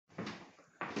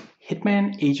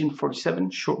Hitman Agent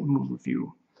 47 short movie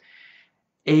review.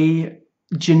 A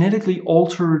genetically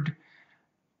altered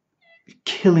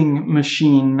killing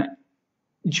machine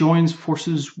joins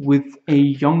forces with a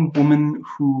young woman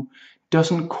who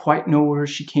doesn't quite know where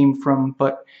she came from,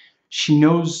 but she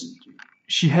knows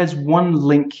she has one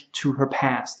link to her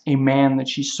past, a man that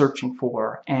she's searching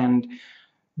for, and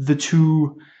the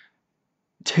two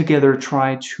together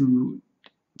try to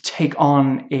take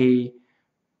on a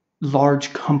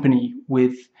large company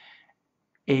with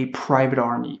a private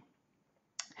army.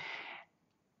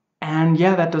 And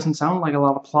yeah, that doesn't sound like a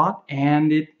lot of plot,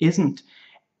 and it isn't.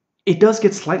 It does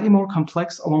get slightly more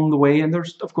complex along the way, and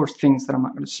there's of course things that I'm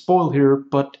not going to spoil here,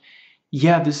 but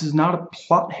yeah, this is not a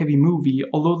plot-heavy movie,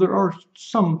 although there are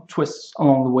some twists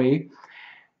along the way.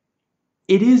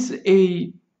 It is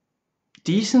a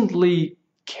decently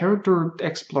character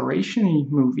exploration-y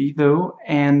movie, though,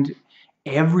 and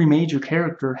every major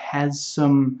character has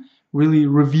some really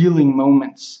revealing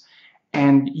moments,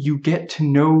 and you get to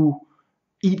know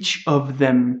each of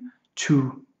them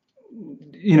to,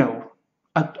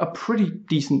 a pretty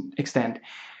decent extent.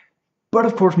 But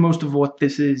of course, most of what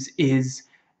this is,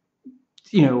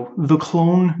 the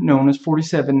clone known as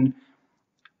 47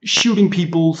 shooting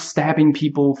people, stabbing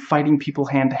people, fighting people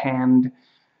hand to hand,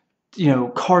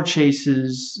 car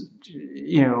chases,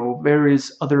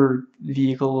 various other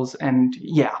vehicles, and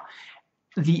yeah,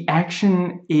 the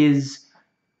action is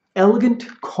elegant,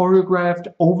 choreographed,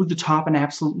 over the top, and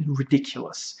absolutely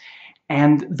ridiculous.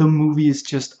 And the movie is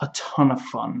just a ton of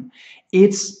fun.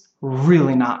 It's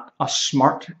really not a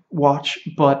smart watch,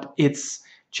 but it's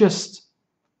just,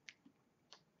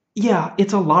 yeah,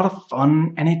 it's a lot of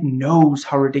fun, and it knows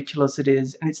how ridiculous it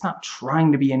is, and it's not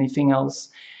trying to be anything else.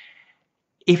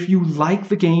 If you like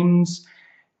the games,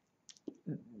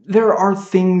 there are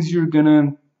things you're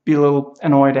gonna be a little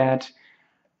annoyed at,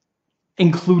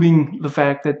 including the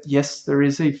fact that, yes, there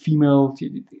is a female,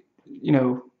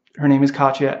 her name is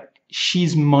Katya.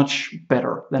 She's much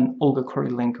better than Olga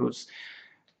Kurilenko's.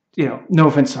 No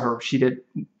offense to her, she did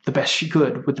the best she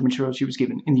could with the material she was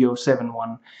given in the 07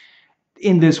 one.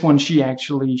 In this one,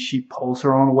 she pulls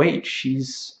her own weight.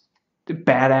 She's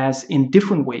badass in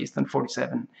different ways than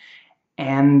 47.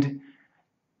 And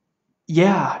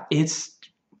yeah, it's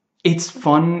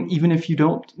fun even if you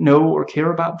don't know or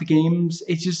care about the games.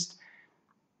 It's just,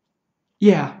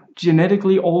 yeah,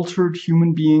 genetically altered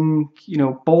human being,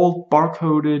 bald,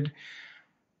 barcoded,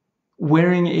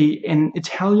 wearing an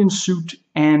Italian suit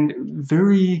and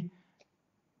very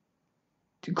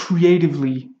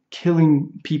creatively killing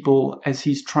people as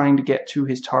he's trying to get to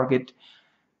his target.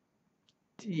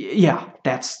 Yeah,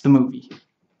 that's the movie.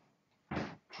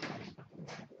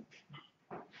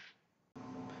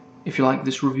 If you like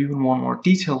this review and want a more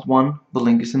detailed one, the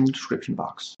link is in the description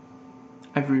box.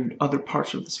 I've reviewed other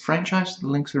parts of this franchise, the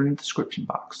links are in the description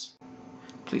box.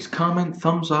 Please comment,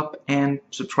 thumbs up, and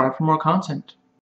subscribe for more content.